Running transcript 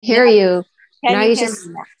Hear Now, you. can Now you you hear just,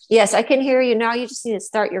 me now? yes, I can hear you. Now you just need to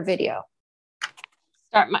start your video.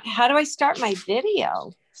 How do I start my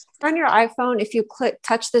video? On your iPhone, if you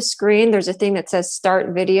touch the screen, there's a thing that says start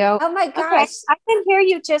video. Oh my Okay, gosh. I can hear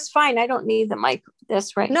you just fine. I don't need the mic,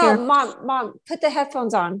 this right No, here. mom, put the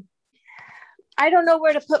headphones on. I don't know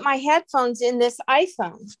where to put my headphones in this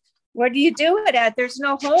iPhone. Where do you do it at? There's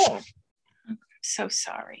no hole. I'm so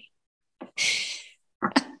sorry.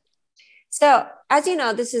 So, as you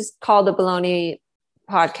know, this is called the Bologna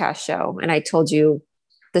podcast show. And I told you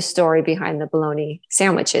the story behind the bologna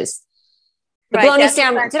sandwiches. The Right, bologna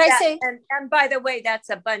sandwich. Did I say? And by the way, that's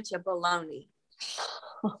a bunch of bologna.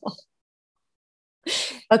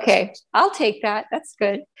 Okay, I'll take that. That's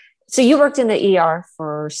good. So you worked in the ER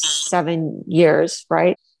for 7 years,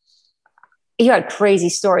 right? You had crazy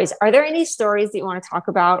stories. Are there any stories that you want to talk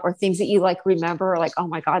about or things that you like remember? Like, oh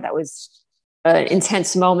my God, that was an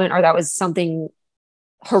intense moment, or that was something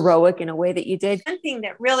heroic in a way that you did? One thing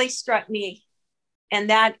that really struck me,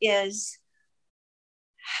 and that is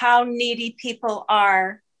how needy people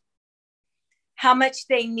are, how much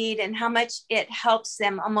they need, and how much it helps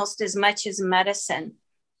them almost as much as medicine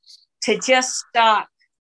to just stop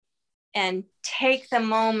and take the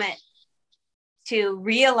moment to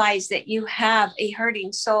realize that you have a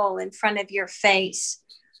hurting soul in front of your face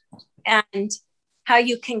and how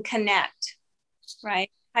you can connect,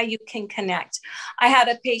 right? How you can connect. I had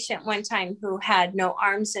a patient one time who had no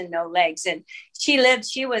arms and no legs, and she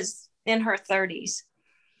was in her 30s.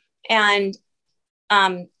 And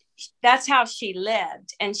that's how she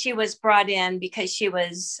lived. And she was brought in because she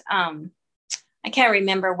was, I can't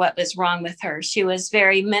remember what was wrong with her. She was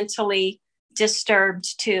very mentally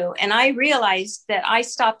disturbed too. And I realized that I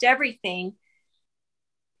stopped everything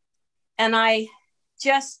and I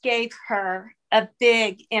just gave her a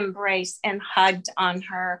big embrace and hugged on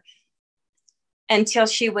her until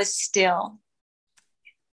she was still.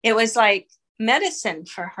 It was like medicine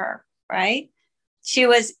for her, right? She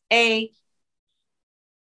was a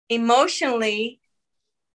emotionally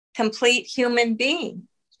complete human being.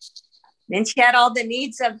 And she had all the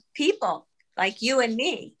needs of people like you and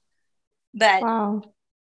me. But wow.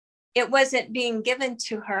 It wasn't being given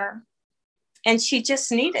to her. And she just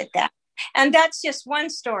needed that. And that's just one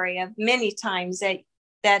story of many times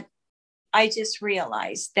that I just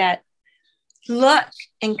realized that look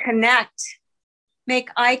and connect, make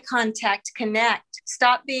eye contact, connect,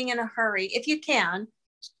 stop being in a hurry if you can,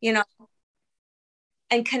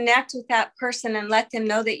 and connect with that person and let them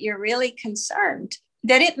know that you're really concerned,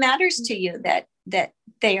 that it matters to you that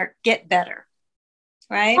they get better.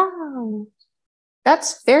 Right? Wow.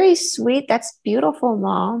 That's very sweet. That's beautiful,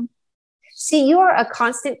 Mom. See, you are a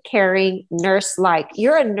constant caring nurse. Like,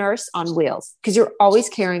 you're a nurse on wheels because you're always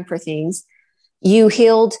caring for things. You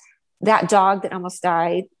healed that dog that almost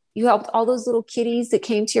died. You helped all those little kitties that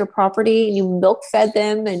came to your property, and you milk fed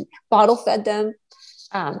them and bottle fed them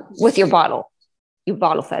with your bottle. You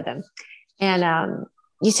bottle fed them. And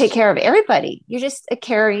you take care of everybody. You're just a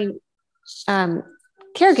caring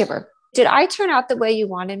caregiver. Did I turn out the way you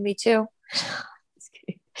wanted me to?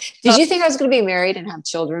 Did you think I was going to be married and have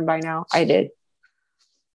children by now? I did.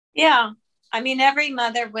 Yeah. I mean, every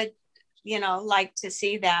mother would, like to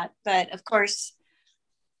see that. But of course,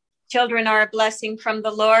 children are a blessing from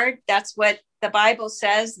the Lord. That's what the Bible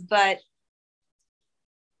says. But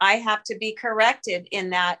I have to be corrected in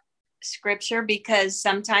that scripture because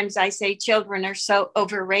sometimes I say children are so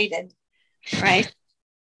overrated, right?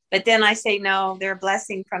 But then I say, no, they're a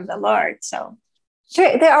blessing from the Lord. So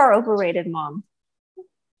they are overrated, Mom.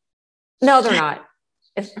 No, they're not.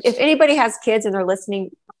 If anybody has kids and they're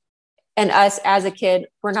listening, and us as a kid,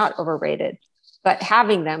 we're not overrated, but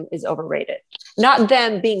having them is overrated. Not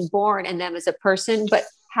them being born and them as a person, but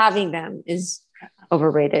having them is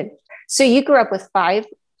overrated. So you grew up with 5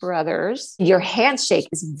 brothers. Your handshake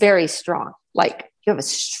is very strong. Like, you have a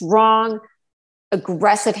strong,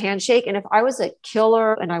 aggressive handshake. And if I was a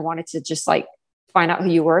killer and I wanted to just like find out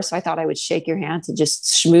who you were, so I thought I would shake your hand to just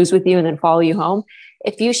schmooze with you and then follow you home.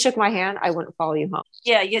 If you shook my hand, I wouldn't follow you home.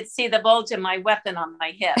 Yeah, you'd see the bulge of my weapon on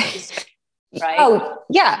my hip, right? Oh,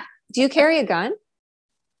 yeah. Do you carry a gun?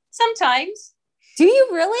 Sometimes. Do you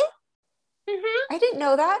really? Mm-hmm. I didn't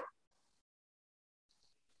know that.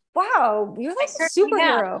 Wow, you're like a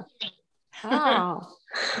superhero. Oh.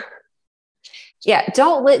 Yeah,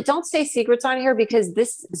 don't say secrets on here because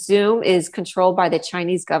this Zoom is controlled by the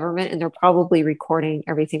Chinese government and they're probably recording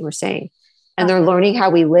everything we're saying. And they're learning how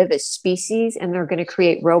we live as species, and they're going to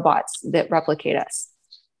create robots that replicate us.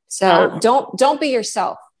 So don't be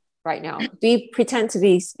yourself right now. Pretend to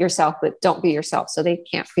be yourself, but don't be yourself so they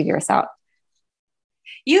can't figure us out.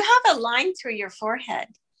 You have a line through your forehead.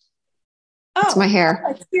 It's my hair.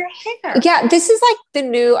 It's your hair. Yeah, this is like the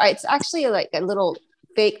new, it's actually like a little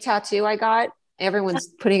fake tattoo I got. Everyone's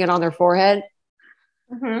putting it on their forehead.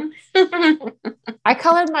 Mm-hmm. I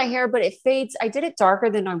colored my hair, but it fades. I did it darker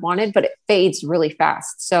than I wanted, but it fades really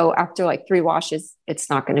fast. So after like 3 washes, it's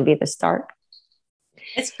not going to be this dark.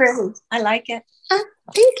 It's pretty. I like it.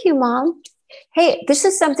 Thank you, Mom. Hey, this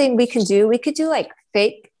is something we can do. We could do like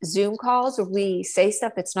fake Zoom calls where we say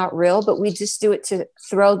stuff that's not real, but we just do it to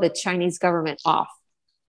throw the Chinese government off.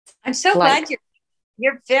 I'm so Like, glad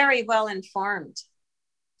you're very well informed.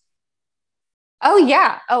 oh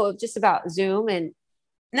yeah. Oh, just about Zoom and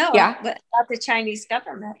No, yeah. but about the Chinese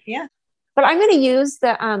government. Yeah. But I'm going to use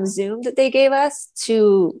the Zoom that they gave us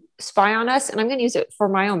to spy on us, and I'm going to use it for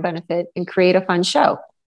my own benefit and create a fun show.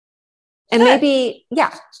 And maybe,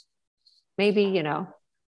 yeah, maybe, you know,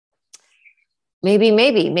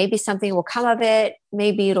 maybe something will come of it.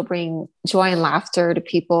 Maybe it'll bring joy and laughter to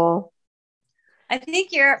people. I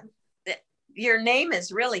think your name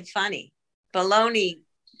is really funny. Bologna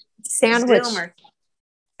Sandwich. Zoom or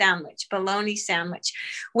sandwich, bologna sandwich.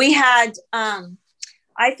 We had,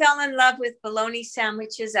 I fell in love with bologna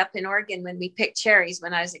sandwiches up in Oregon when we picked cherries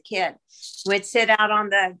when I was a kid. We'd sit out on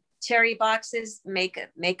the cherry boxes, make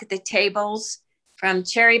the tables from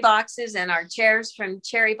cherry boxes and our chairs from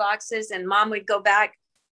cherry boxes. And Mom would go back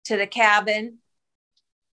to the cabin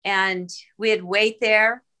and we'd wait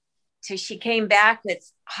there till she came back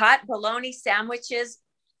with hot bologna sandwiches.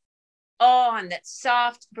 Oh, and that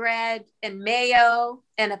soft bread and mayo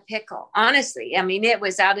and a pickle. Honestly, I mean, it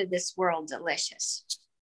was out of this world delicious.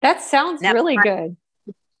 That sounds really good.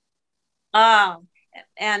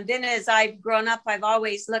 And then as I've grown up, I've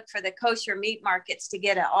always looked for the kosher meat markets to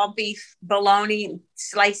get an all beef bologna and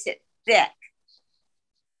slice it thick.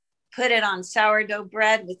 Put it on sourdough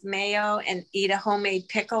bread with mayo and eat a homemade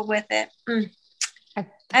pickle with it. I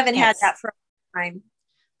haven't had that for a time,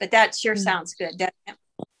 but that sure sounds good, doesn't it?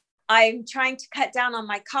 I'm trying to cut down on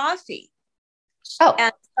my coffee. Oh.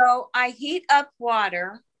 And so I heat up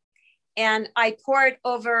water and I pour it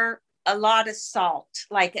over a lot of salt,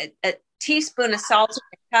 like a teaspoon of salt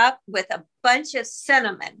in a cup with a bunch of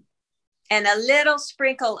cinnamon and a little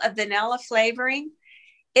sprinkle of vanilla flavoring.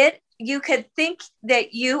 You could think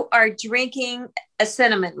that you are drinking a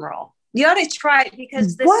cinnamon roll. You ought to try it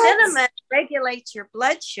because the cinnamon regulates your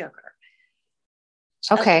blood sugar.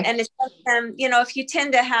 Okay. And it's, you know, if you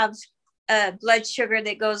tend to have a blood sugar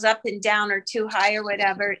that goes up and down or too high or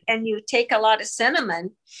whatever, and you take a lot of cinnamon,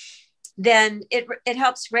 then it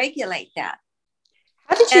helps regulate that.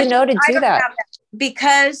 How did you know to do that?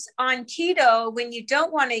 Because on keto, when you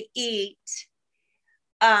don't want to eat,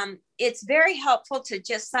 it's very helpful to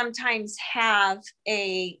just sometimes have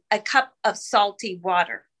a cup of salty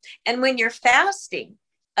water. And when you're fasting,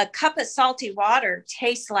 a cup of salty water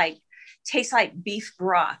tastes like beef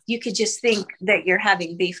broth. You could just think that you're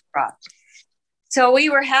having beef broth. So we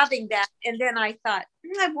were having that. And then I thought,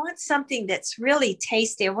 I want something that's really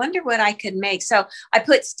tasty. I wonder what I could make. So I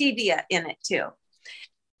put stevia in it too.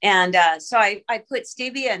 And so I put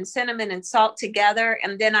stevia and cinnamon and salt together.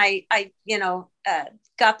 And then I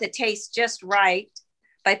got the taste just right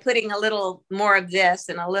by putting a little more of this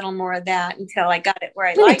and a little more of that until I got it where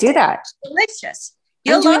I like it. Do that. Delicious.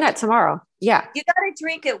 I'm doing that tomorrow. Yeah. You got to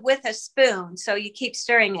drink it with a spoon. So you keep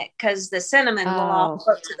stirring it because the cinnamon will all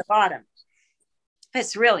go to the bottom.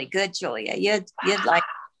 It's really good, Julia. You'd like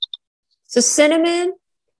it. So cinnamon,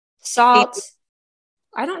 salt.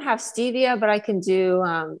 I don't have stevia, but I can do,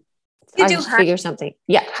 figure something.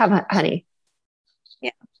 Yeah. Have honey.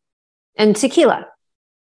 Yeah. And tequila.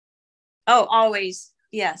 Oh, always.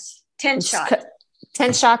 Yes. 10 shots.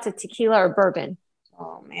 10 shots of tequila or bourbon.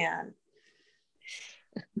 Oh, man.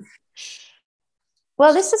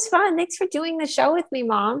 Well, this is fun. Thanks for doing the show with me,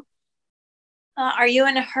 Mom. Are you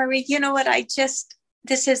in a hurry? You know what?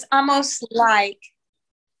 This is almost like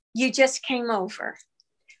you just came over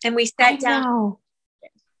and we sat down. Know.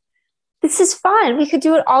 This is fun. We could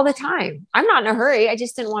do it all the time. I'm not in a hurry. I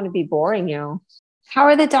just didn't want to be boring you. How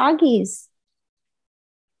are the doggies?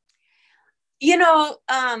 You know,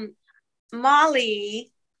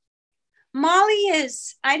 Molly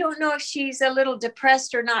is, I don't know if she's a little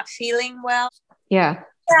depressed or not feeling well. Yeah.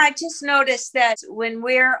 Yeah, I just noticed that when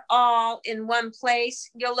we're all in one place,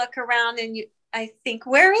 you'll look around and I think,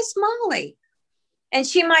 where is Molly? And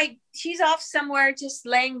she's off somewhere just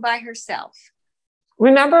laying by herself.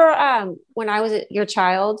 Remember when I was your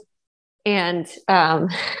child and do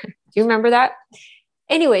you remember that?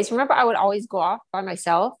 Anyways, remember I would always go off by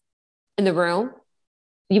myself in the room.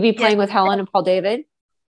 You'd be playing with Helen and Paul David.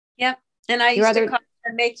 Yep. And I used to call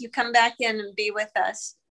and make you come back in and be with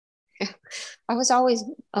us. I was always,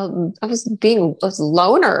 I was a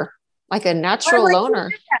loner, like a Why natural would you loner.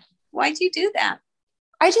 do that? Why'd you do that?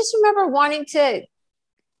 I just remember wanting to,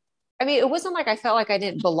 I mean, it wasn't like I felt like I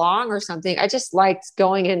didn't belong or something. I just liked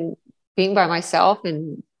going and being by myself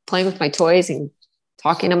and playing with my toys and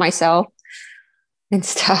talking to myself and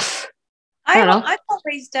stuff. I don't know. I've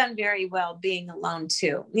always done very well being alone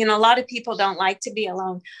too. You know, a lot of people don't like to be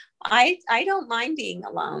alone. I don't mind being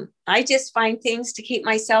alone. I just find things to keep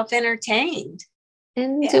myself entertained.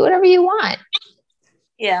 And do whatever you want.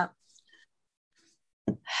 Yeah.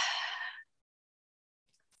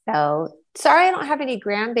 So sorry, I don't have any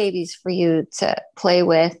grandbabies for you to play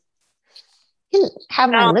with. You can have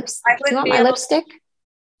my lips. I Do you wouldn't want be my able lipstick?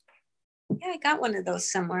 Yeah, I got one of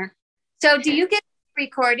those somewhere. So do you get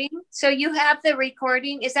recording? So you have the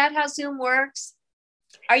recording? Is that how Zoom works?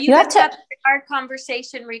 Are you You have going to to, have our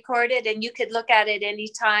conversation recorded and you could look at it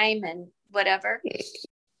anytime and whatever?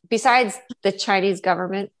 besides the Chinese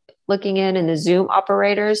government looking in and the Zoom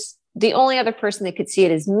operators, the only other person that could see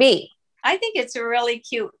it is me. I think it's a really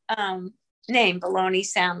cute name, bologna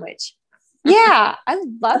sandwich. Yeah, I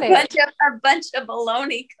love it. A bunch of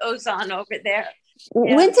bologna goes on over there.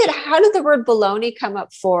 Yeah. How did the word baloney come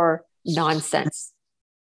up for nonsense?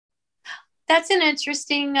 That's an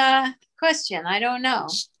interesting question. I don't know.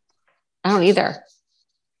 I don't either.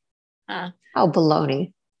 Huh. Oh,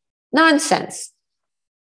 baloney. Nonsense.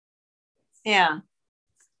 Yeah.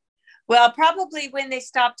 Well, probably when they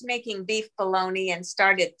stopped making beef bologna and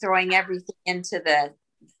started throwing everything into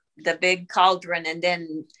the big cauldron and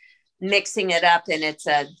then mixing it up, and it's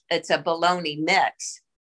a bologna mix.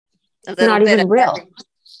 It's not even real.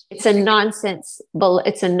 It's a nonsense.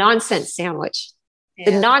 It's a nonsense sandwich. Yeah.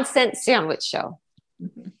 The Nonsense Sandwich Show.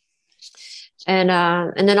 Mm-hmm. And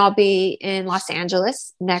then I'll be in Los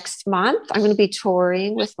Angeles next month. I'm going to be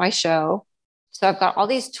touring with my show. So I've got all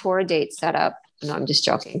these tour dates set up. No, I'm just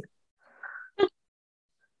joking.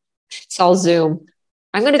 It's all Zoom.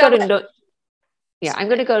 I'm going to I'm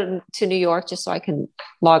going to go to New York just so I can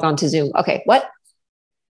log on to Zoom. Okay. What?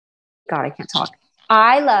 God, I can't talk.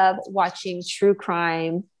 I love watching true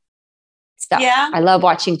crime stuff. Yeah. I love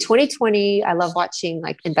watching 2020. I love watching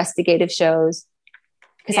like investigative shows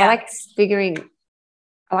because I like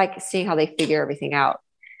seeing how they figure everything out.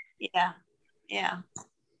 Yeah. Yeah.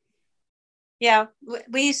 Yeah.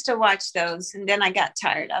 We used to watch those and then I got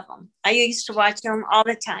tired of them. I used to watch them all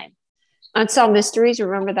the time. Unsolved Mysteries.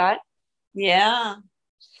 Remember that? Yeah.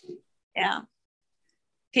 Yeah.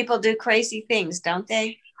 People do crazy things, don't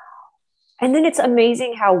they? And then it's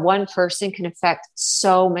amazing how one person can affect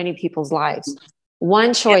so many people's lives.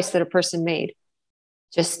 One choice that a person made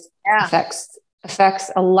just affects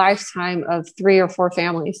a lifetime of 3 or 4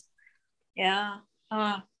 families. Yeah.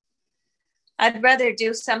 I'd rather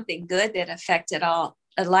do something good that affected a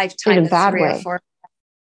lifetime in a bad 3 way. Or 4.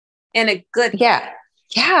 In a good way. way.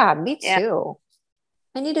 Yeah, me too.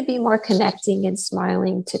 I need to be more connecting and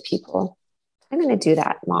smiling to people. I'm going to do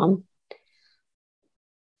that, Mom.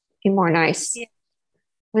 Be more nice. Yeah.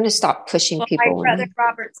 I'm going to stop pushing people. My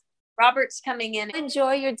brother Robert's coming in.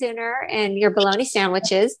 Enjoy your dinner and your bologna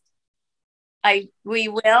sandwiches. We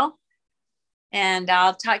will. And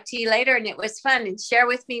I'll talk to you later. And it was fun. And share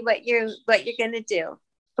with me what you're going to do.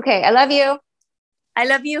 Okay. I love you. I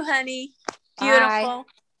love you, honey. Beautiful.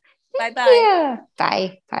 Bye. Bye-bye. Yeah.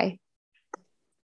 Bye. Bye.